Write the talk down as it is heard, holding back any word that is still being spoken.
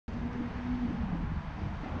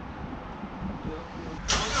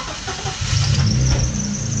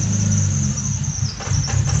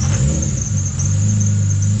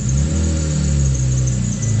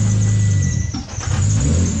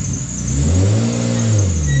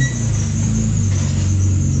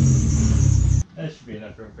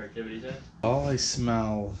bathroom for activities in? All I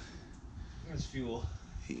smell. It's fuel.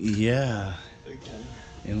 Yeah. Okay.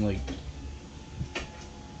 And like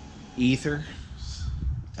ether,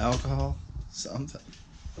 alcohol, something.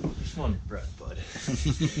 Just one breath, bud.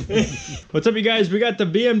 What's up, you guys? We got the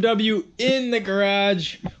BMW in the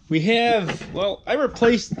garage. We have, well, I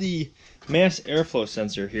replaced the mass airflow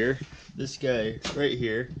sensor here. This guy right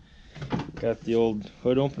here. Got the old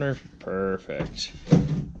hood opener. Perfect.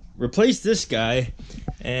 Replaced this guy,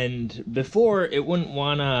 and before it wouldn't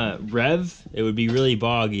wanna rev. It would be really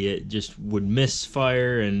boggy. It just would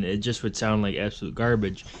misfire, and it just would sound like absolute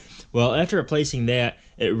garbage. Well, after replacing that,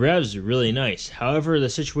 it revs really nice. However, the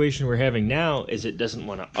situation we're having now is it doesn't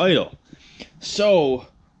want to idle. So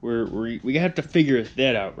we have to figure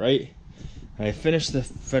that out, right? I finished the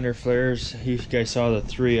fender flares. You guys saw the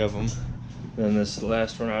 3 of them. Then this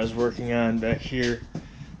last one I was working on back here,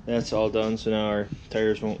 that's all done. So now our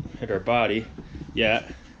tires won't hit our body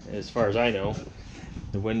yet, as far as I know.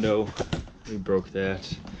 The window, we broke that,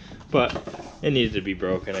 but it needed to be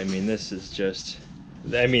broken. I mean, this is just,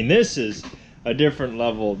 this is a different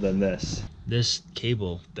level than this. This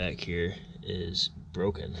cable back here is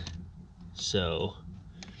broken, so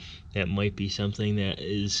that might be something that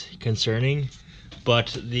is concerning.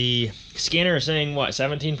 But the scanner is saying, what,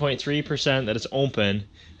 17.3% that it's open,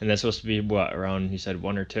 and that's supposed to be, what, around, you said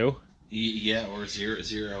 1 or 2? Yeah, or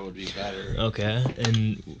 0 would be better. Okay,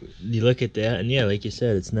 and you look at that, and yeah, like you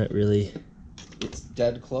said, it's not really... It's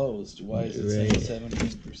dead closed. Why is it saying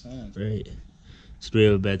 17%? Right. So do we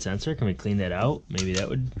have a bad sensor? Can we clean that out? Maybe that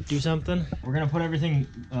would do something. We're gonna put everything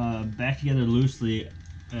back together loosely.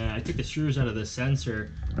 I took the screws out of the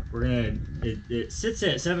sensor. We're gonna, it sits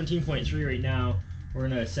at 17.3 right now. We're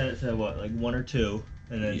gonna set it to what, like 1 or 2,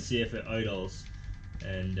 and then see if it idles.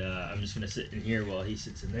 And I'm just gonna sit in here while he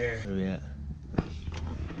sits in there. What are we at?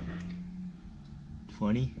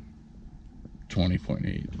 20?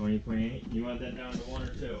 20.8. 20.8? You want that down to 1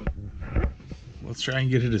 or 2? Let's try and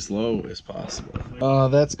get it as low as possible.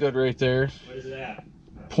 That's good right there. What is that?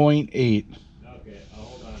 0.8. Okay, I'll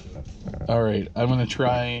hold on to it. All right, I'm gonna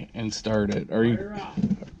try and start it. Are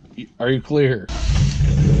you clear?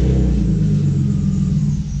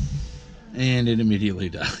 And it immediately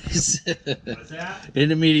dies. What's that? It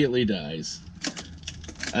immediately dies.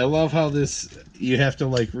 I love how this, you have to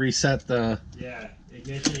like reset the... Yeah,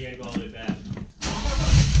 ignition, you gotta go all the way back.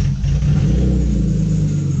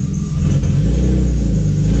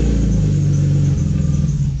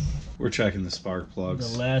 We're checking the spark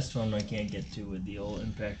plugs. The last one I can't get to with the old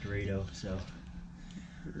impact radio, so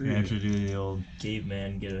I have to do the old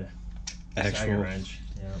caveman, get a Actual wrench.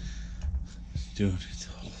 Yeah. Dude,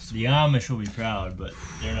 the Amish will be proud, but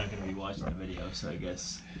they're not going to be watching the video, so I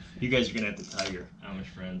guess you guys are going to have to tell your Amish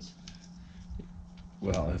friends.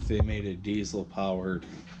 well, if they made a diesel powered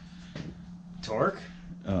Torque?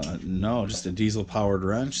 no, just a diesel powered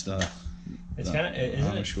wrench, It's kind of,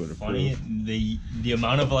 isn't it funny, the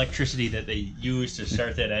amount of electricity that they use to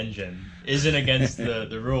start that engine isn't against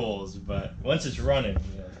the rules, but once it's running,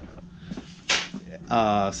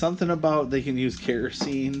 something about they can use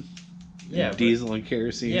kerosene. Yeah, diesel and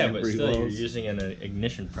kerosene. Yeah, but still, you're using an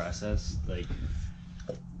ignition process, like,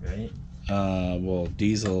 right? Well,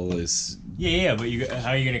 diesel is. Yeah, but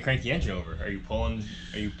how are you gonna crank the engine over? Are you pulling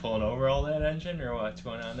over all that engine, or what's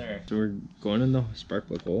going on there? So we're going in the spark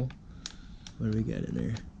plug hole. What do we got in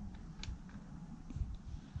there?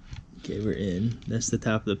 Okay, we're in. That's the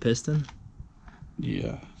top of the piston.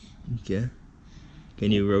 Yeah. Okay.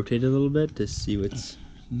 Can you rotate it a little bit to see what's?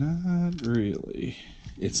 Not really.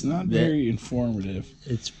 It's not very informative.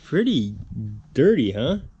 It's pretty dirty,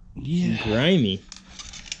 huh? Yeah. Grimy.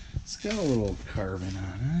 It's got a little carbon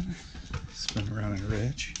on it. Spin around and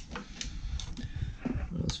rich.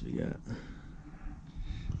 What else we got?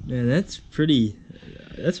 Man, that's pretty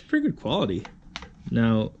good quality.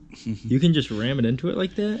 Now, you can just ram it into it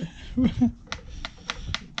like that?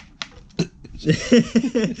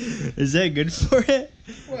 Is that good for it?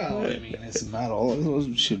 Well, I mean, it's metal.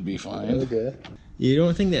 It should be fine. Okay. You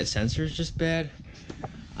don't think that sensor is just bad?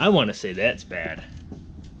 I want to say that's bad.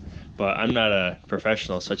 But I'm not a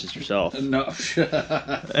professional such as yourself. No.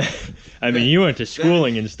 I mean, you went to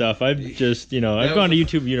schooling and stuff. I've just, I've gone to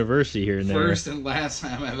YouTube University here and there. First and last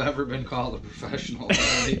time I've ever been called a professional or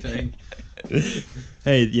anything.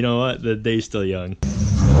 Hey, you know what? The day's still young.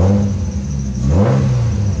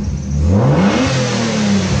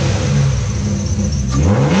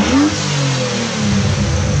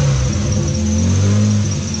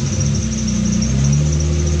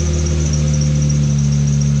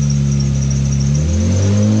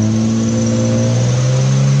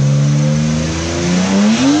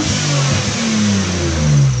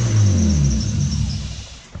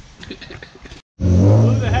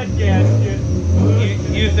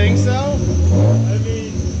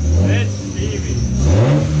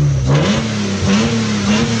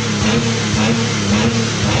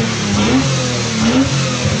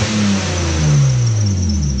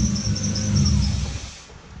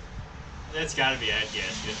 gotta be that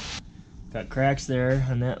gasket. Got cracks there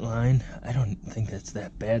on that line. I don't think that's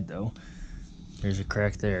that bad though. There's a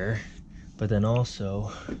crack there, but then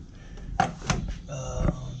also, where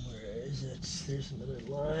is it? There's another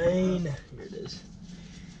line. Here it is.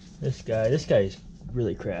 This guy is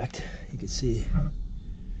really cracked. You can see.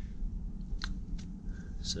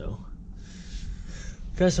 So,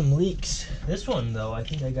 got some leaks. This one though, I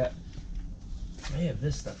think I have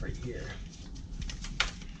this stuff right here.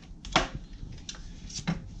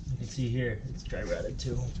 You can see here, it's dry rotted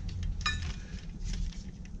too.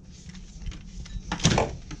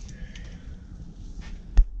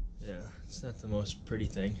 Yeah, it's not the most pretty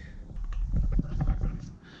thing.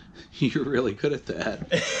 You're really good at that.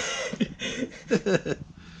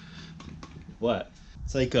 What?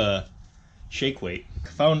 It's like a shake weight.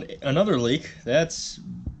 Found another leak. That's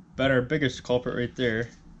been our biggest culprit right there.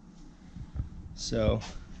 So,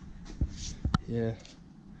 yeah.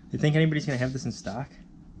 You think anybody's gonna have this in stock?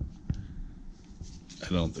 I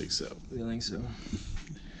don't think so. I don't think so.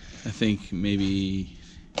 I think maybe.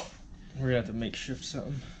 We're gonna have to makeshift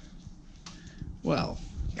something. Well,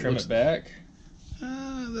 Trim it back.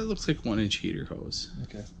 That looks like 1-inch heater hose.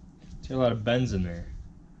 Okay. There's a lot of bends in there.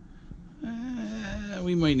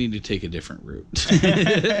 We might need to take a different route.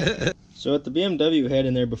 So what the BMW had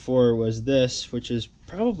in there before was this, which is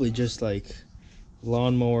probably just like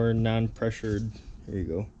lawnmower non-pressured. Here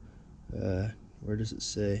you go. Where does it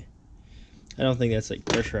say? I don't think that's like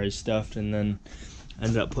pressurized stuff. And then I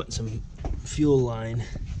ended up putting some fuel line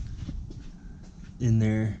in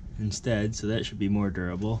there instead, so that should be more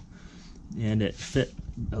durable. And it fit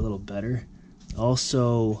a little better.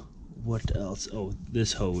 Also, what else? Oh,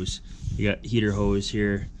 this hose. You got heater hose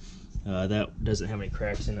here. That doesn't have any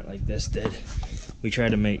cracks in it like this did. We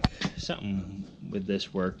tried to make something with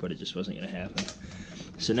this work, but it just wasn't going to happen.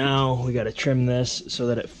 So now we got to trim this so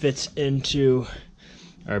that it fits into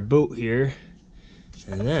our boot here,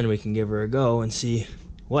 and then we can give her a go and see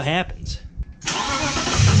what happens.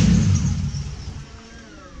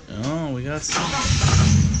 Oh, we got some.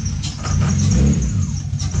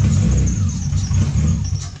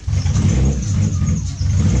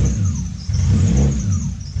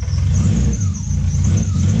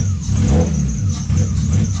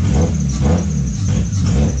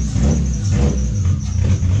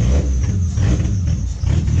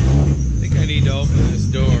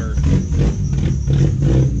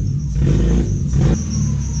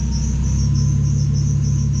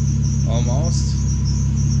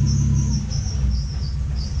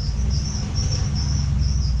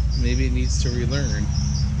 Maybe it needs to relearn.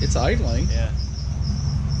 It's idling. Yeah.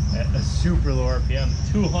 At a super low RPM,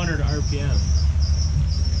 200 RPM.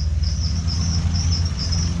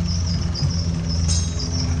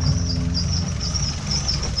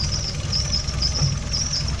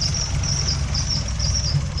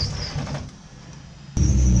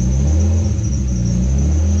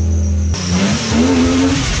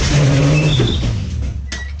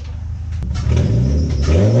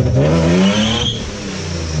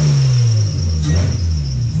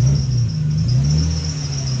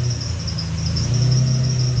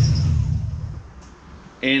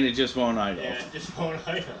 And it just won't idle. Yeah, it just won't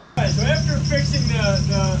idle. Alright, so after fixing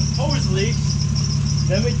the hose leaks,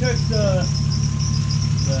 then we took the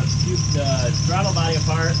throttle body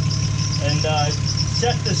apart and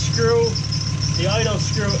set the idle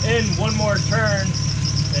screw in one more turn,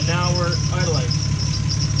 and now we're idling.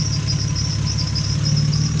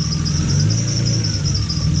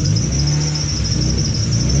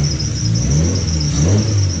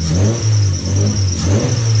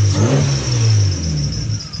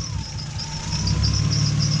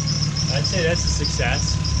 I'd say that's a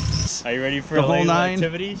success. Are you ready for the whole 9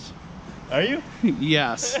 activities? Are you?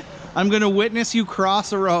 Yes. I'm going to witness you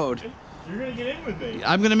cross a road. You're going to get in with me.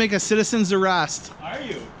 I'm going to make a citizen's arrest. Are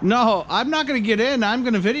you? No, I'm not going to get in. I'm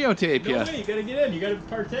going to videotape you. No way, you got to get in. You got to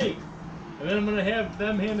partake. And then I'm going to have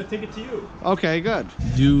them hand the ticket to you. Okay, good.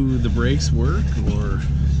 Do the brakes work or...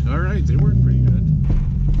 All right, they work pretty good.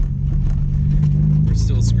 They're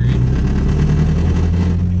still screaming.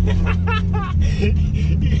 You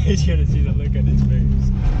guys gotta see the look on his face.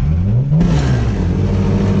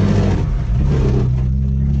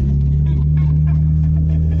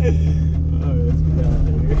 Oh, let's get out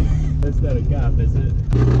of here. That's not a cop, is it?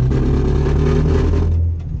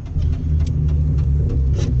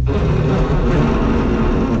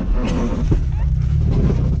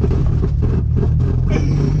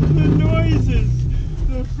 The noises!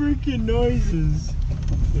 The freaking noises!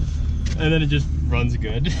 And then it just runs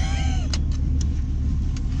good.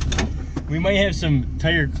 We might have some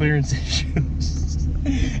tire clearance issues.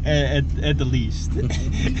 at the least.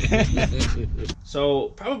 So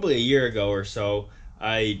probably a year ago or so,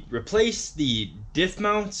 I replaced the diff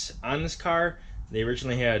mounts on this car. They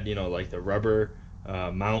originally had, you know, like the rubber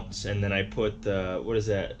mounts, and then I put the, what's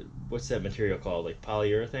that material called, like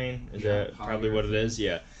polyurethane? Is that probably what it is?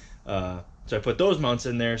 Yeah. So I put those mounts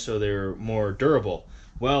in there so they were more durable.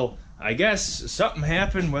 Well, I guess something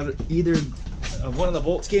happened, whether either one of the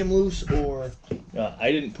bolts came loose or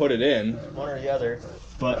I didn't put it in, one or the other.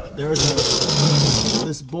 But there was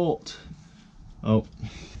this bolt. Oh,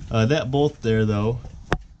 that bolt there though,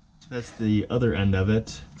 that's the other end of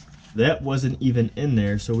it. That wasn't even in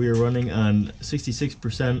there, so we were running on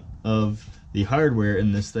 66% of the hardware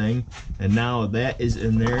in this thing, and now that is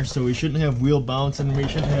in there, so we shouldn't have wheel bouncing, we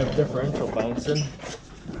shouldn't have differential bouncing.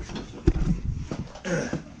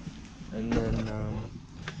 And then, oh,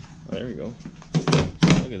 there we go.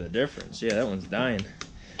 Look at the difference. Yeah, that one's dying.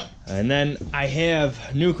 And then I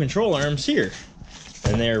have new control arms here,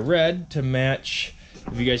 and they're red to match.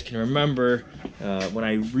 If you guys can remember, when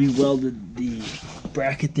I re-welded the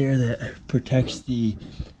bracket there that protects the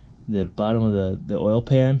bottom of the oil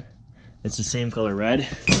pan, it's the same color red.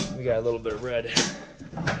 We got a little bit of red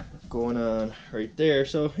going on right there,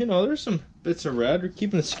 so you know there's some bits of red. We're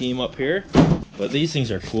keeping the scheme up here, but these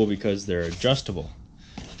things are cool because they're adjustable,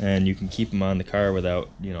 and you can keep them on the car without,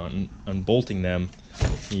 you know, unbolting them.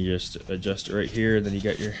 You just adjust it right here, then you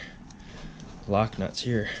got your lock nuts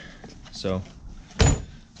here. So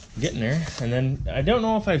getting there. And then I don't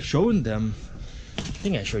know if I've shown them, I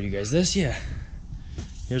think I showed you guys this. Yeah,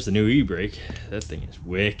 here's the new e-brake. That thing is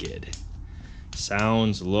wicked.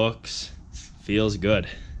 Sounds, looks, feels good.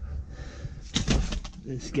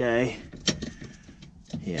 This guy,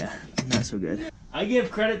 yeah, not so good. I give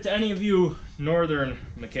credit to any of you northern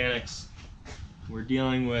mechanics. We're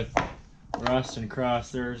dealing with rust and cross.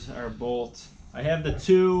 There's our bolt. I have the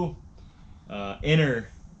two inner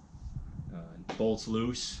bolts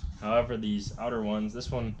loose. However, these outer ones, this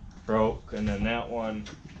one broke, and then that one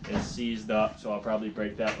is seized up, so I'll probably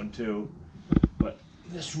break that one too. But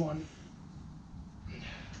this one,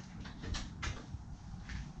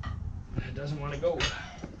 it doesn't want to go.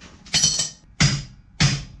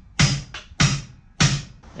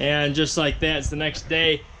 And just like that, it's the next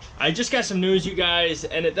day. I just got some news, you guys,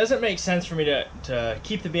 and it doesn't make sense for me to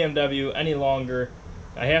keep the BMW any longer.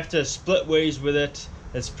 I have to split ways with it.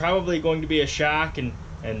 It's probably going to be a shock, and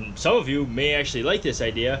some of you may actually like this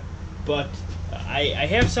idea, but I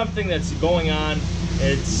have something that's going on.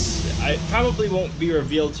 I probably won't be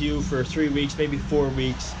revealed to you for 3 weeks, maybe 4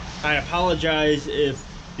 weeks. I apologize if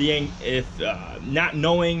not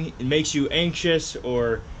knowing it makes you anxious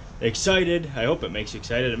or excited. I hope it makes you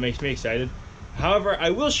excited. It makes me excited. However, I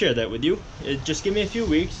will share that with you. Just give me a few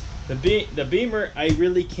weeks. The Beamer, I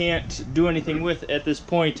really can't do anything with at this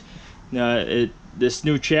point. This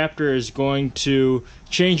new chapter is going to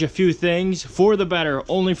change a few things for the better,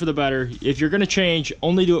 only for the better. If you're going to change,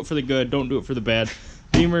 only do it for the good, don't do it for the bad.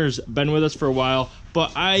 Beamer's been with us for a while,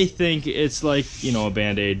 but I think it's like, you know, a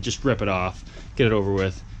Band-Aid. Just rip it off, get it over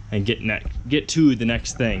with, and get to the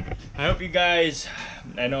next thing. I hope you guys,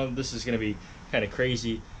 I know this is going to be kind of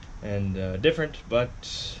crazy and different,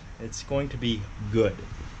 but it's going to be good.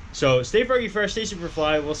 So stay froggy fresh, stay super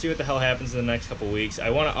fly. We'll see what the hell happens in the next couple weeks. I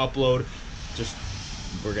want to upload, just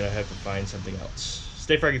we're gonna have to find something else.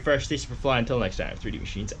 Stay froggy fresh, stay super fly. Until next time, 3D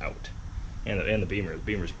Machines out. And the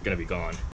Beamer's gonna be gone.